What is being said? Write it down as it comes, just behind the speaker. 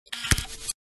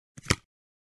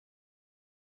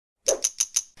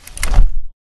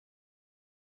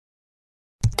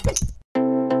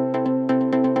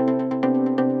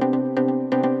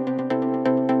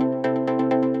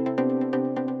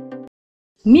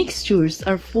Mixtures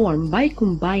are formed by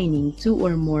combining two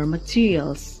or more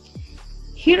materials.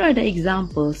 Here are the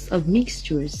examples of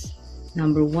mixtures.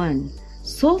 Number 1.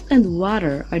 Salt and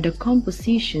water are the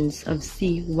compositions of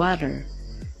seawater.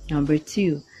 Number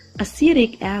 2.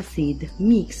 Acetic acid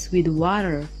mixed with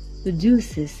water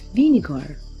produces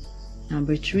vinegar.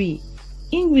 Number 3.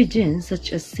 Ingredients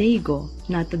such as sago,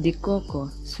 nata de coco,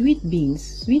 sweet beans,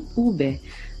 sweet ube,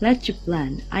 leche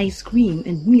plan, ice cream,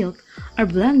 and milk are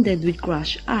blended with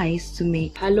crushed ice to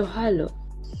make halo-halo.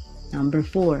 Number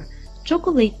 4.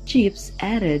 Chocolate chips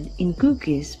added in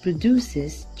cookies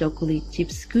produces chocolate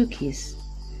chips cookies.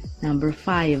 Number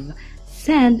 5.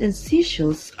 Sand and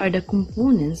seashells are the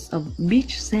components of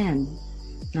beach sand.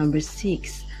 Number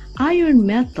 6. Iron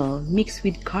metal mixed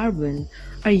with carbon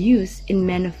are used in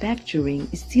manufacturing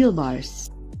steel bars.